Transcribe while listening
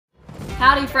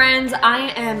Howdy friends, I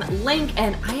am Link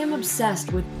and I am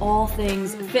obsessed with all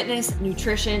things fitness,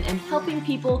 nutrition, and helping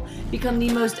people become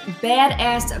the most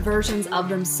badass versions of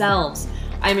themselves.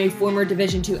 I'm a former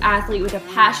Division II athlete with a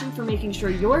passion for making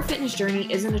sure your fitness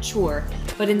journey isn't a chore,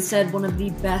 but instead one of the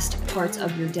best parts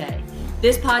of your day.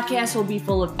 This podcast will be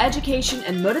full of education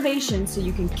and motivation so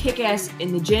you can kick ass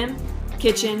in the gym,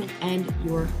 kitchen, and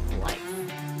your life.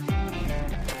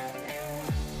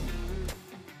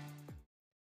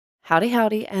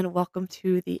 Howdy, and welcome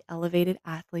to the Elevated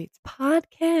Athletes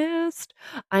podcast.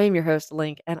 I am your host,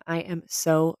 Link, and I am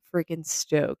so freaking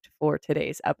stoked for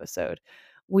today's episode.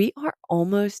 We are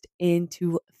almost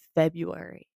into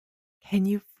February. Can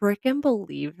you freaking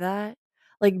believe that?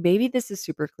 Like, maybe this is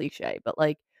super cliche, but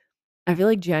like, I feel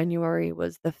like January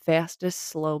was the fastest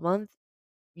slow month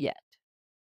yet.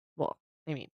 Well,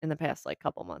 I mean, in the past like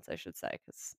couple months, I should say,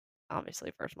 because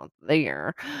obviously first month of the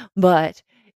year. But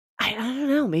I don't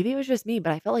know, maybe it was just me,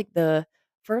 but I felt like the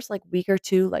first, like, week or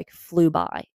 2, like, flew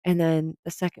by, and then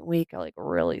the second week, I, like,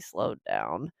 really slowed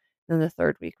down, then the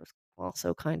third week was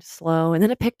also kinda slow, and then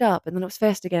it picked up, and then it was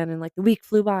fast again, and, like, the week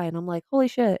flew by, and I'm like, "Holy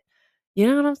shit." You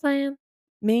know what I'm saying?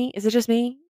 Me? Is it just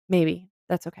me? Maybe.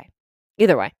 That's okay.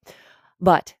 Either way.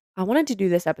 But I wanted to do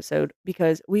this episode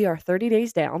because we are 30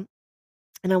 days down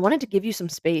and I wanted to give you some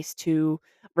space to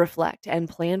reflect and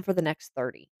plan for the next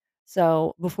 30.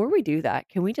 So, before we do that,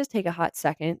 can we just take a hot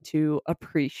second to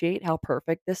appreciate how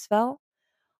perfect this felt?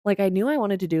 Like, I knew I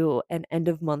wanted to do an end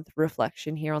of month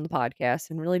reflection here on the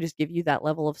podcast and really just give you that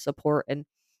level of support. And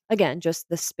again, just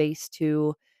the space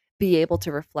to be able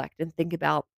to reflect and think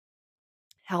about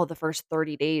how the first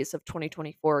 30 days of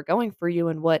 2024 are going for you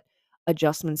and what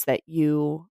adjustments that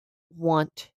you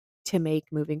want to make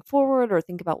moving forward or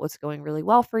think about what's going really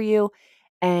well for you.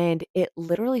 And it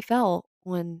literally fell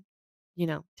when,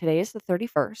 today is the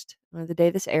 31st, or the day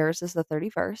this airs is the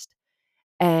 31st,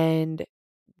 and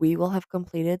we will have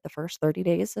completed the first 30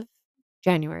 days of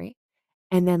January.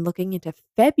 And then looking into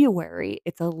February,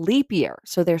 it's a leap year.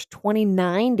 So there's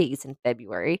 29 days in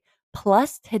February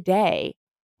plus today,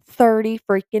 30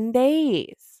 freaking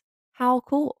days. How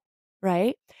cool,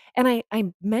 right? And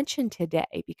I mentioned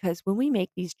today because when we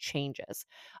make these changes,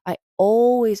 I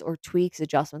always or tweaks,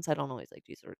 adjustments, I don't always like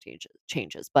these sort of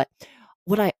changes, but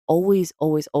what I always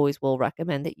will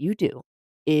recommend that you do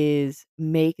is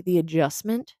make the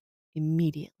adjustment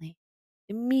immediately.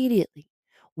 Immediately.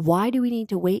 Why do we need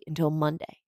to wait until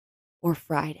Monday or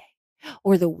Friday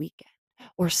or the weekend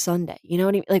or Sunday? You know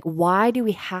what I mean? Like, why do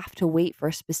we have to wait for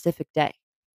a specific day?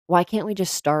 Why can't we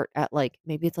just start at like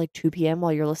maybe it's like 2 p.m.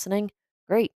 while you're listening?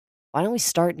 Great. Why don't we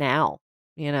start now?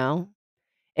 You know,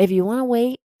 if you want to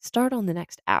wait, start on the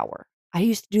next hour. I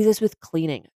used to do this with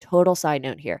cleaning. Total side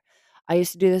note here. I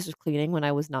used to do this with cleaning when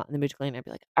I was not in the mood to clean. I'd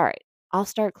be like, all right, I'll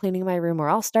start cleaning my room or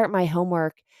I'll start my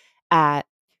homework at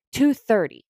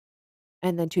 2:30.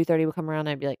 And then 2:30 would come around, and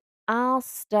I'd be like, "I'll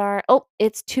start oh,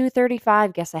 it's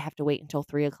 2:35, guess I have to wait until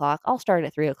 3 o'clock. I'll start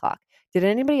at 3 o'clock." Did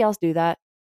anybody else do that?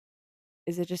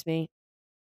 Is it just me?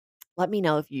 Let me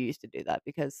know if you used to do that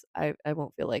because I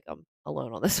won't feel like I'm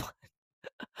alone on this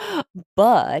one.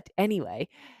 But anyway,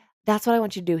 that's what I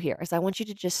want you to do here is I want you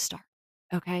to just start,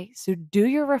 okay? So do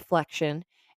your reflection,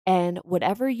 and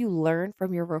whatever you learn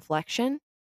from your reflection,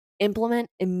 implement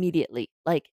immediately.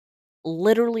 Like,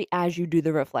 literally as you do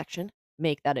the reflection,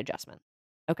 make that adjustment,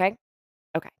 okay?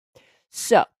 Okay.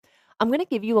 So, I'm going to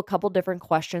give you a couple different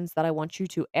questions that I want you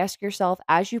to ask yourself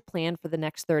as you plan for the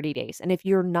next 30 days. And if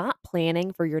you're not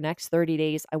planning for your next 30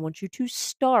 days, I want you to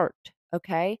start,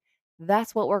 okay?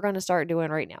 That's what we're going to start doing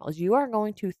right now. Is you are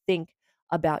going to think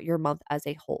about your month as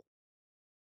a whole,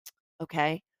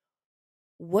 okay?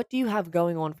 What do you have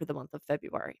going on for the month of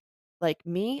February? Like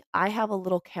me, I have a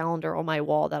little calendar on my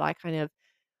wall that I kind of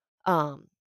um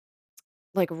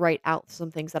like, write out some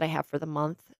things that I have for the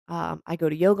month. I go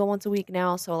to yoga once a week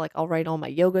now, so, like, I'll write on my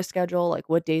yoga schedule, like,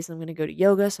 what days I'm gonna go to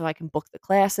yoga so I can book the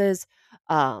classes.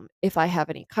 If I have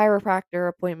any chiropractor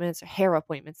appointments or hair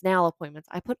appointments, nail appointments,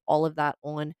 I put all of that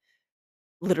on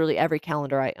literally every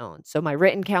calendar I own. So my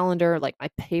written calendar, like my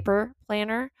paper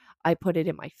planner, I put it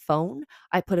in my phone.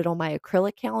 I put it on my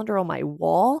acrylic calendar on my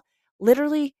wall.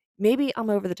 Literally, maybe I'm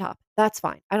over the top. That's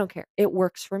fine. I don't care. It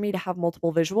works for me to have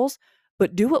multiple visuals,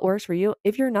 but do what works for you.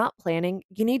 If you're not planning,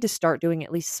 you need to start doing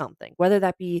at least something, whether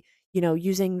that be,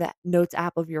 using that notes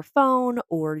app of your phone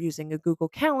or using a Google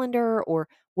Calendar or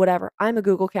whatever. I'm a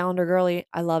Google Calendar girly.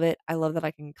 I love it. I love that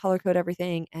I can color code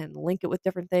everything and link it with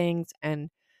different things and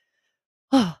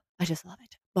oh, I just love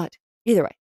it. But either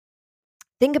way,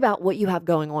 think about what you have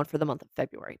going on for the month of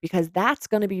February because that's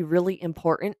going to be really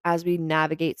important as we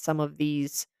navigate some of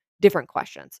these different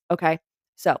questions. Okay.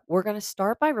 So, we're going to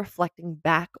start by reflecting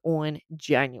back on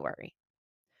January.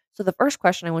 So, the first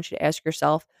question I want you to ask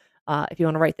yourself, if you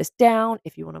want to write this down,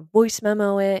 if you want to voice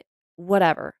memo it,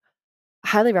 whatever, I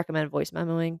highly recommend voice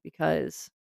memoing because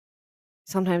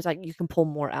sometimes like you can pull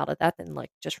more out of that than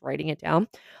like just writing it down.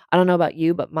 I don't know about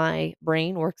you, but my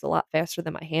brain works a lot faster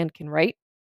than my hand can write.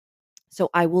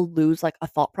 So I will lose like a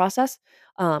thought process.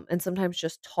 And sometimes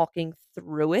just talking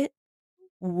through it,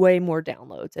 way more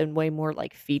downloads and way more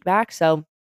like feedback. So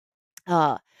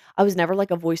uh, I was never like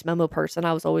a voice memo person.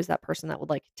 I was always that person that would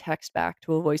like text back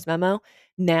to a voice memo.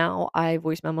 Now I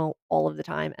voice memo all of the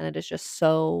time and it is just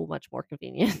so much more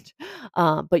convenient.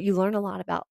 But you learn a lot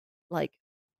about like,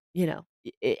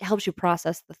 it helps you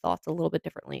process the thoughts a little bit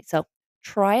differently. So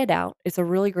try it out. It's a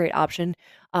really great option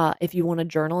if you want to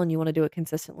journal and you want to do it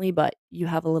consistently, but you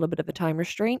have a little bit of a time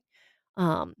restraint.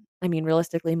 I mean,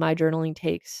 realistically, my journaling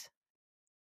takes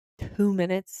 2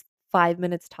 minutes, 5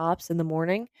 minutes tops in the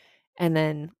morning, and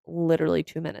then literally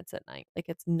 2 minutes at night. Like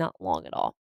it's not long at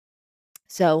all.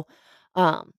 So,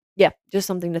 yeah, just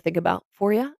something to think about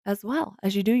for you as well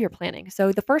as you do your planning.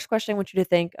 So, the first question I want you to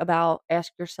think about,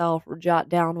 ask yourself, or jot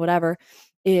down, whatever,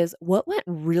 is what went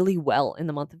really well in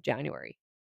the month of January?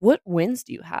 What wins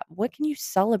do you have? What can you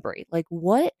celebrate? Like,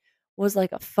 what was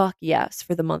like a fuck yes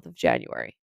for the month of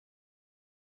January?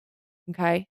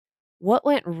 Okay. What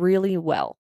went really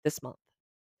well this month?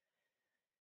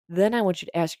 Then I want you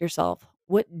to ask yourself,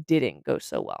 what didn't go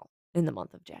so well in the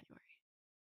month of January?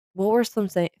 What were some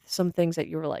things that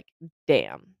you were like,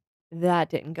 "Damn, that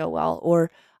didn't go well," or,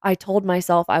 "I told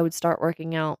myself I would start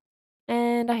working out,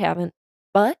 and I haven't."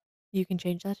 But you can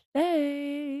change that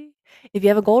today. If you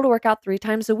have a goal to work out 3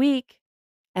 times a week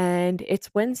and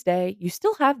it's Wednesday, you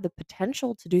still have the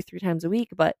potential to do 3 times a week,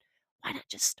 but why not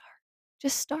just start?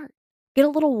 Just start. Get a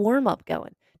little warm up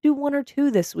going. Do 1 or 2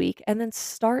 this week and then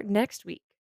start next week,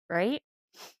 right?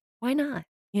 Why not?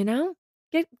 You know?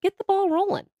 Get the ball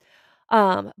rolling.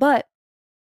 But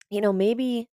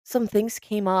maybe some things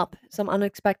came up, some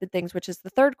unexpected things, which is the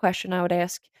third question I would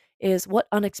ask is what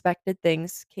unexpected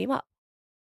things came up?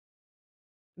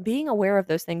 Being aware of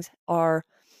those things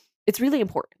it's really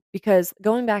important because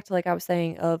going back to like I was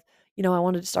saying of, I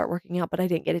wanted to start working out, but I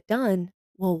didn't get it done.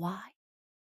 Well, why?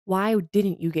 Why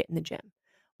didn't you get in the gym?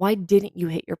 Why didn't you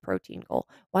hit your protein goal?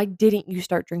 Why didn't you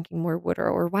start drinking more water?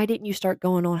 Or why didn't you start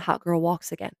going on hot girl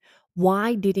walks again?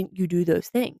 Why didn't you do those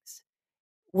things?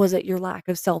 Was it your lack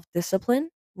of self-discipline?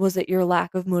 Was it your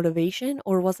lack of motivation?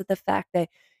 Or was it the fact that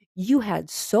you had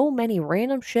so many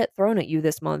random shit thrown at you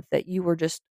this month that you were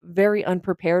just very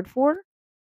unprepared for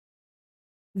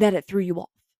that it threw you off?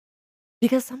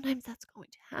 Because sometimes that's going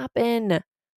to happen.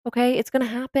 Okay? It's going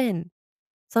to happen.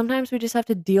 Sometimes we just have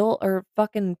to deal or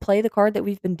fucking play the card that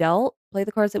we've been dealt, play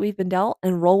the cards that we've been dealt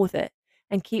and roll with it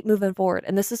and keep moving forward.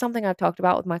 And this is something I've talked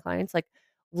about with my clients like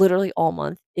literally all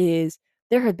month is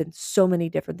there have been so many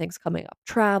different things coming up.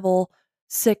 Travel,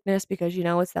 sickness because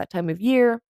it's that time of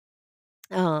year.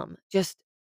 Just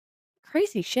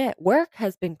crazy shit. Work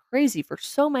has been crazy for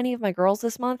so many of my girls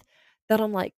this month that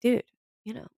I'm like, dude,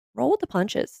 roll with the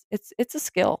punches. It's a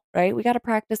skill, right? We got to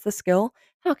practice the skill.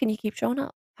 How can you keep showing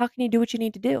up? How can you do what you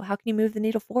need to do? How can you move the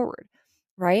needle forward?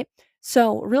 Right?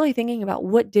 So, really thinking about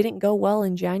what didn't go well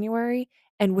in January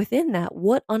and within that,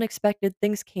 what unexpected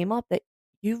things came up that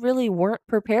you really weren't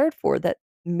prepared for that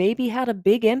maybe had a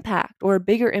big impact or a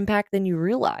bigger impact than you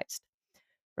realized,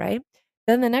 right?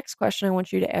 Then the next question I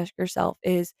want you to ask yourself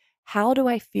is how do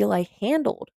I feel I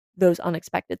handled those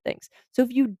unexpected things? So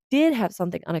if you did have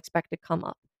something unexpected come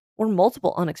up or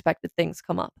multiple unexpected things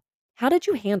come up, how did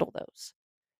you handle those?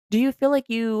 Do you feel like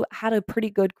you had a pretty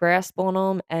good grasp on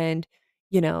them and,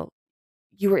 you know,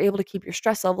 you were able to keep your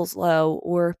stress levels low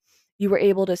or you were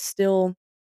able to still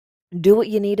do what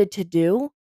you needed to do?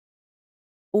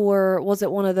 Or was it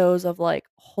one of those of like,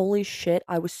 holy shit,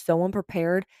 I was so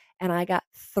unprepared and I got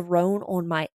thrown on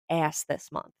my ass this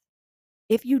month?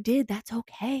 If you did, that's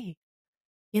okay.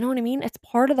 You know what I mean? It's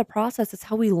part of the process. It's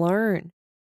how we learn.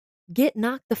 Get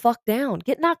knocked the fuck down.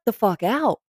 Get knocked the fuck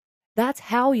out. That's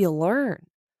how you learn,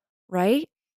 right?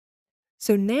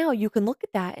 So now you can look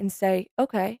at that and say,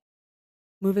 okay,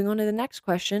 moving on to the next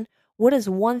question. What is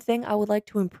one thing I would like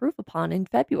to improve upon in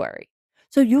February?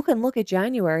 So you can look at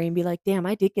January and be like, damn,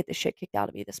 I did get the shit kicked out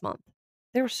of me this month.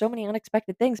 There were so many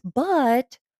unexpected things,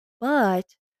 but I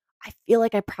feel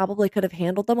like I probably could have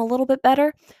handled them a little bit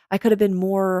better. I could have been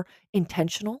more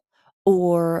intentional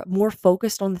or more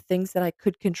focused on the things that I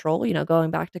could control, going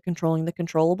back to controlling the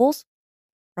controllables,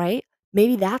 right?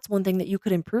 Maybe that's one thing that you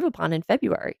could improve upon in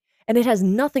February. And it has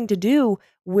nothing to do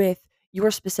with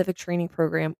your specific training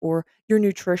program or your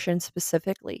nutrition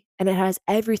specifically. And it has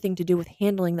everything to do with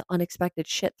handling the unexpected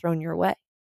shit thrown your way,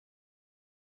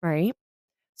 right?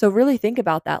 So really think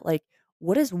about that. Like,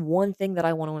 what is one thing that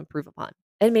I want to improve upon?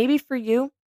 And maybe for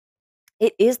you,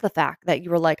 it is the fact that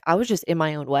you were like, I was just in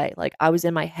my own way. Like, I was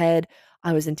in my head.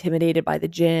 I was intimidated by the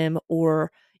gym,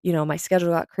 or, my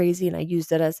schedule got crazy and I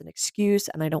used it as an excuse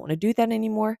and I don't want to do that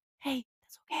anymore. Hey,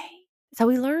 that's okay. That's how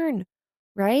we learn,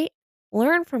 right?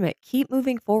 Learn from it. Keep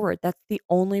moving forward. That's the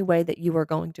only way that you are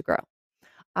going to grow.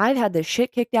 I've had the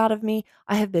shit kicked out of me.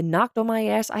 I have been knocked on my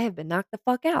ass. I have been knocked the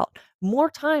fuck out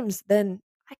more times than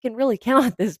I can really count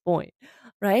at this point,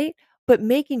 right? But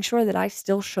making sure that I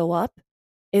still show up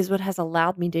is what has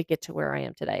allowed me to get to where I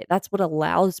am today. That's what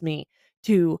allows me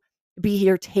to be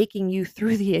here taking you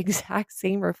through the exact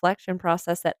same reflection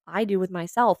process that I do with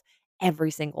myself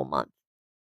every single month.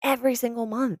 Every single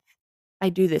month. I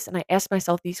do this and I ask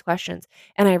myself these questions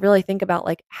and I really think about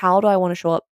like, how do I want to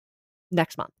show up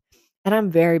next month? And I'm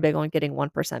very big on getting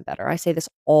 1% better. I say this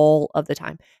all of the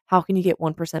time. How can you get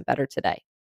 1% better today?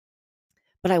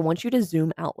 But I want you to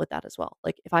zoom out with that as well.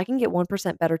 Like, if I can get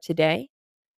 1% better today,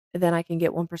 then I can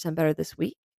get 1% better this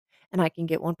week, and I can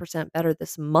get 1% better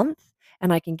this month,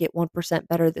 and I can get 1%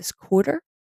 better this quarter,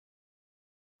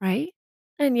 right?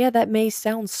 And yeah, that may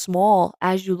sound small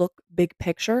as you look big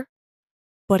picture,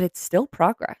 but it's still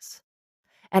progress.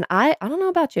 And I don't know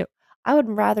about you. I would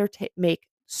rather make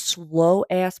slow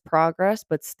ass progress,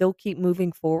 but still keep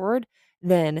moving forward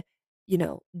than,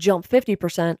 jump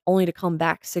 50% only to come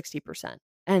back 60%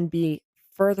 and be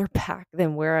further back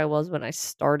than where I was when I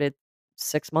started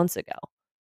 6 months ago.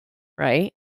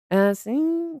 Right?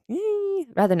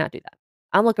 Rather not do that.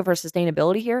 I'm looking for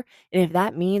sustainability here. And if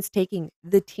that means taking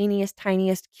the teeniest,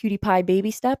 tiniest cutie pie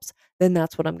baby steps, then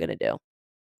that's what I'm going to do.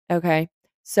 Okay.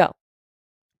 So,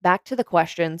 back to the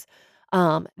questions.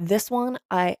 This one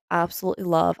I absolutely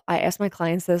love. I ask my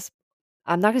clients this.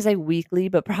 I'm not gonna say weekly,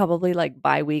 but probably like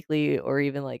bi-weekly or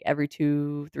even like every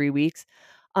 2, 3 weeks.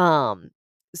 Um,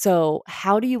 so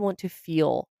how do you want to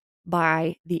feel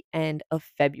by the end of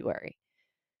February?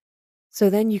 So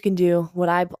then you can do what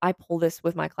I pull this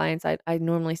with my clients. I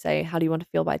normally say, how do you want to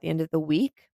feel by the end of the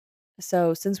week?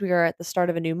 So since we are at the start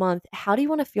of a new month, how do you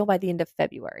want to feel by the end of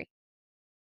February?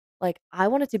 Like, I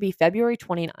want it to be February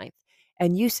 29th,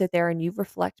 and you sit there and you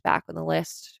reflect back on the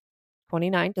last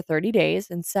 29 to 30 days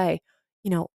and say,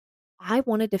 you know, I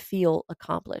wanted to feel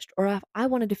accomplished, or if I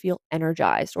wanted to feel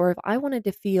energized, or if I wanted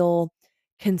to feel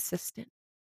consistent.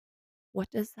 What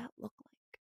does that look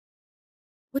like?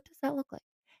 What does that look like?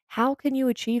 How can you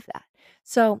achieve that?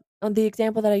 So, the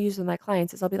example that I use with my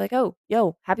clients is I'll be like, oh,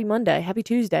 yo, happy Monday, happy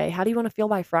Tuesday. How do you want to feel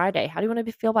by Friday? How do you want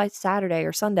to feel by Saturday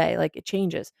or Sunday? Like, it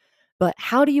changes. But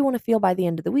how do you want to feel by the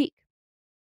end of the week?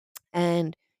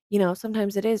 And,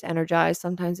 sometimes it is energized,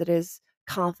 sometimes it is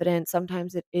confident,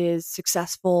 sometimes it is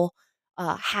successful,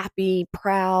 happy,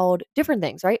 proud, different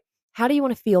things, right? How do you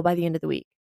want to feel by the end of the week?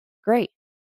 Great,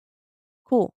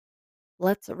 cool.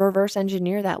 Let's reverse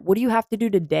engineer that. What do you have to do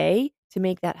today to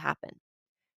make that happen?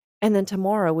 And then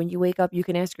tomorrow, when you wake up, you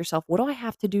can ask yourself, what do I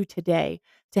have to do today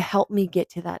to help me get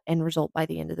to that end result by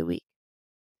the end of the week?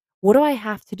 What do I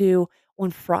have to do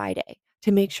on Friday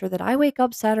to make sure that I wake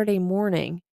up Saturday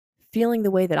morning feeling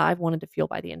the way that I've wanted to feel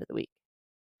by the end of the week?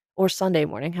 Or Sunday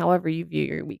morning, however you view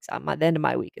your weeks. The end of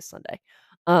my week is Sunday.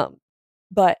 Um,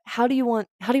 but how do you want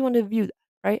to view that,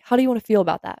 right? How do you want to feel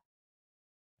about that?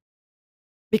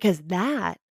 Because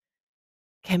that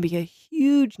can be a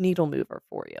huge needle mover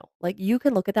for you. Like, you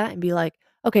can look at that and be like,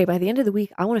 okay, by the end of the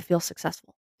week, I want to feel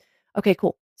successful. Okay,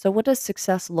 cool. So what does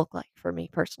success look like for me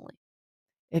personally?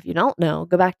 If you don't know,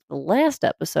 go back to the last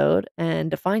episode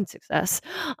and define success.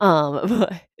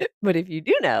 But if you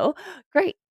do know,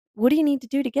 great. What do you need to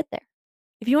do to get there?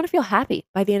 If you want to feel happy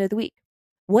by the end of the week,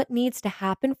 what needs to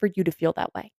happen for you to feel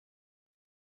that way?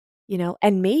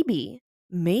 And maybe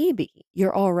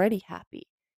you're already happy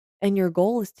and your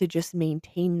goal is to just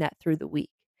maintain that through the week.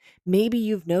 Maybe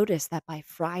you've noticed that by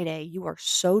Friday you are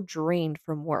so drained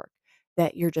from work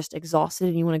that you're just exhausted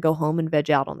and you want to go home and veg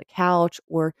out on the couch,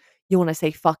 or you want to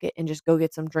say fuck it and just go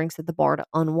get some drinks at the bar to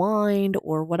unwind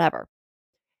or whatever.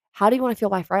 How do you want to feel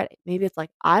by Friday? Maybe it's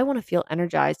like, I want to feel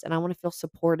energized and I want to feel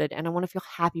supported and I want to feel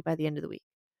happy by the end of the week.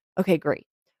 Okay, great.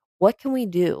 What can we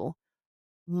do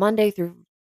Monday through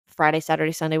Friday,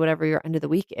 Saturday, Sunday, whatever your end of the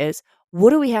week is?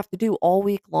 What do we have to do all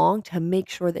week long to make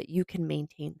sure that you can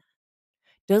maintain that?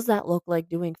 Does that look like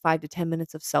doing 5 to 10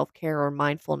 minutes of self care or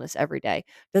mindfulness every day?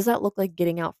 Does that look like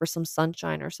getting out for some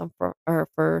sunshine or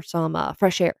for some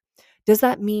fresh air? Does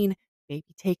that mean maybe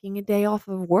taking a day off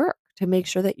of work to make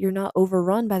sure that you're not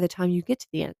overrun by the time you get to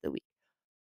the end of the week?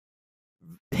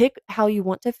 pick how you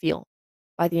want to feel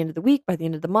by the end of the week, by the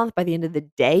end of the month, by the end of the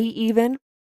day, even,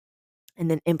 and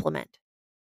then implement.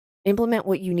 Implement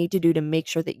what you need to do to make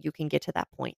sure that you can get to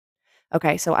that point.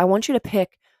 Okay. So I want you to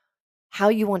pick how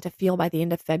you want to feel by the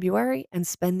end of February and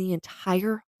spend the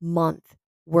entire month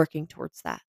working towards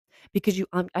that. Because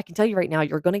I can tell you right now,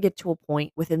 you're going to get to a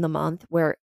point within the month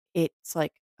where it's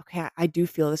like, okay, I do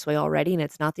feel this way already, and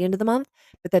it's not the end of the month,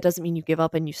 but that doesn't mean you give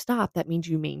up and you stop. That means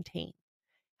you maintain.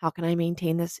 How can I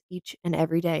maintain this each and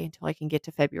every day until I can get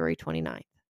to February 29th?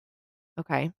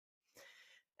 Okay.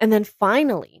 And then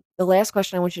finally, the last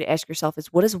question I want you to ask yourself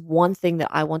is, what is one thing that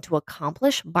I want to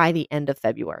accomplish by the end of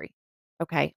February?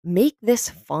 Okay. Make this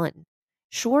fun.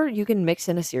 Sure, you can mix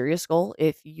in a serious goal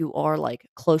if you are like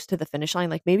close to the finish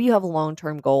line. Like maybe you have a long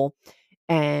term goal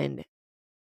and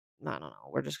I don't know,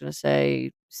 we're just going to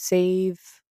say save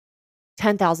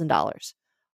 $10,000,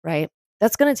 right?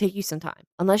 That's going to take you some time.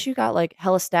 Unless you got like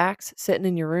hella stacks sitting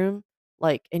in your room,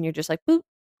 like, and you're just like, boop,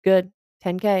 good,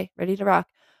 10K, ready to rock.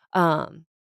 Um,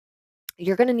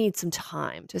 you're going to need some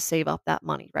time to save up that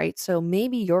money, right? So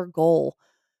maybe your goal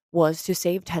was to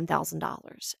save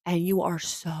 $10,000 and you are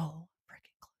so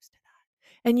freaking close to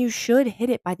that. And you should hit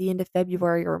it by the end of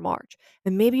February or March.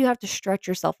 And maybe you have to stretch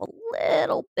yourself a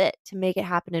little bit to make it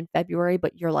happen in February,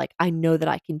 but you're like, I know that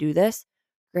I can do this.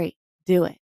 Great. Do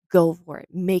it. Go for it.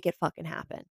 Make it fucking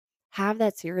happen. Have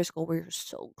that serious goal where you're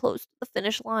so close to the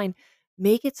finish line.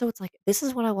 Make it so it's like, this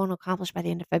is what I want to accomplish by the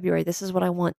end of February. This is what I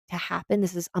want to happen.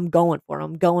 I'm going for it.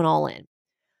 I'm going all in.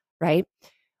 Right.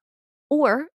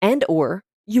 Or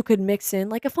you could mix in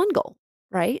like a fun goal,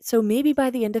 right? So maybe by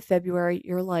the end of February,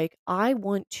 you're like, I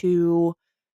want to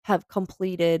have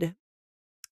completed,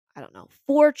 I don't know,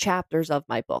 4 chapters of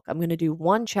my book. I'm going to do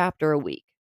 1 chapter a week.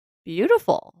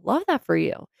 Beautiful. Love that for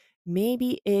you.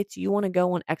 Maybe it's you want to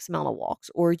go on X amount of walks,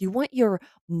 or you want your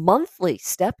monthly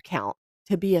step count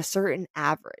to be a certain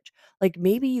average. Like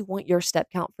maybe you want your step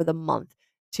count for the month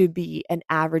to be an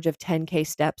average of 10K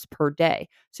steps per day.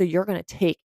 So you're going to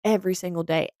take every single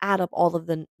day, add up all of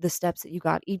the steps that you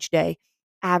got each day,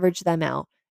 average them out,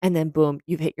 and then boom,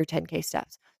 you've hit your 10K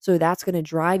steps. So that's going to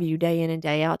drive you day in and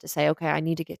day out to say, okay, I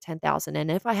need to get 10,000. And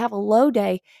if I have a low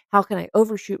day, how can I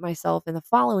overshoot myself in the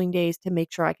following days to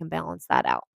make sure I can balance that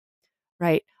out?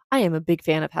 Right. I am a big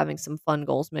fan of having some fun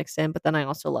goals mixed in, but then I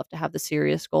also love to have the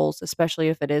serious goals, especially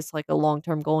if it is like a long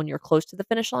term goal and you're close to the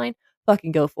finish line.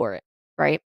 Fucking go for it.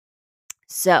 Right.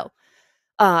 So,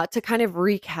 to kind of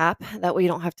recap, that way you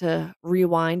don't have to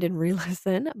rewind and re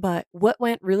listen, but what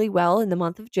went really well in the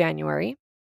month of January?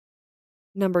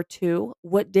 Number 2,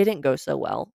 what didn't go so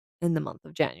well in the month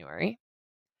of January?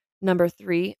 Number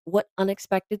 3, what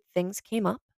unexpected things came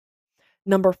up?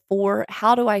 Number 4,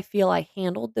 how do I feel I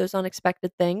handled those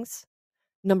unexpected things?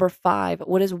 Number 5,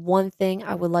 what is one thing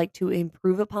I would like to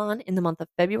improve upon in the month of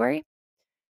February?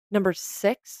 Number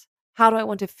 6, how do I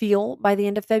want to feel by the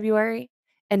end of February?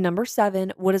 And number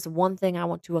 7, what is one thing I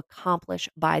want to accomplish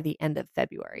by the end of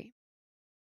February?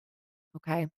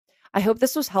 Okay. I hope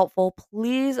this was helpful.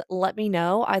 Please let me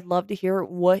know. I'd love to hear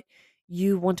what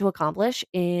you want to accomplish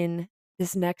in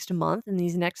this next month, in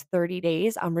these next 30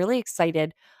 days. I'm really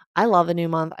excited. I love a new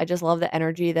month. I just love the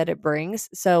energy that it brings.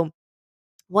 So,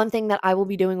 one thing that I will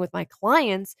be doing with my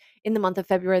clients in the month of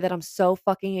February that I'm so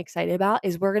fucking excited about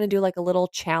is we're going to do like a little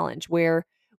challenge where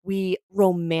we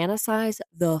romanticize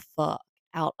the fuck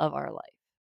out of our life.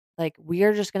 Like, we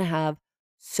are just going to have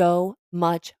so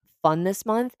much fun this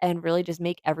month and really just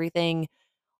make everything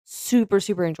super,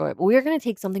 super enjoyable. We are going to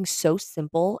take something so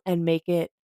simple and make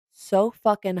it so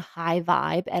fucking high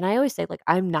vibe. And I always say, like,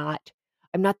 I'm not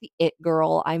the it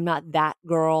girl. I'm not that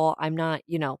girl. I'm not,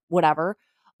 whatever.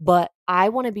 But I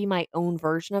want to be my own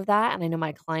version of that. And I know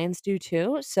my clients do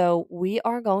too. So we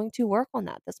are going to work on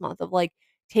that this month of like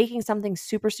taking something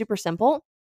super, super simple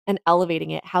and elevating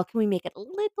it. How can we make it a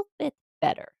little bit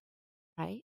better?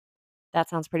 Right? That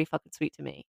sounds pretty fucking sweet to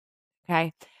me.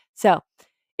 Okay. So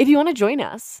if you want to join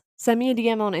us, send me a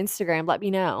DM on Instagram, let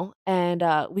me know, and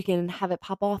we can have it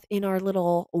pop off in our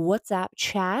little WhatsApp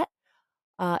chat.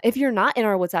 If you're not in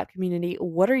our WhatsApp community,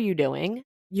 what are you doing?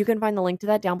 You can find the link to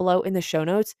that down below in the show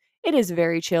notes. It is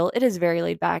very chill. It is very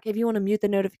laid back. If you want to mute the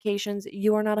notifications,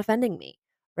 you are not offending me,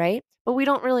 right? But we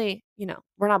don't really,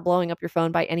 we're not blowing up your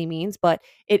phone by any means, but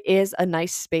it is a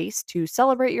nice space to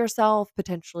celebrate yourself,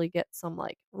 potentially get some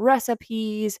like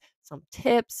recipes, some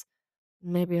tips,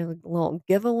 maybe a little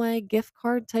giveaway, gift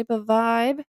card type of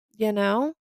vibe, you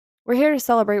know? We're here to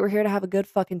celebrate. We're here to have a good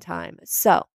fucking time.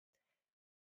 So,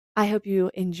 I hope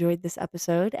you enjoyed this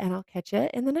episode, and I'll catch you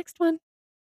in the next one.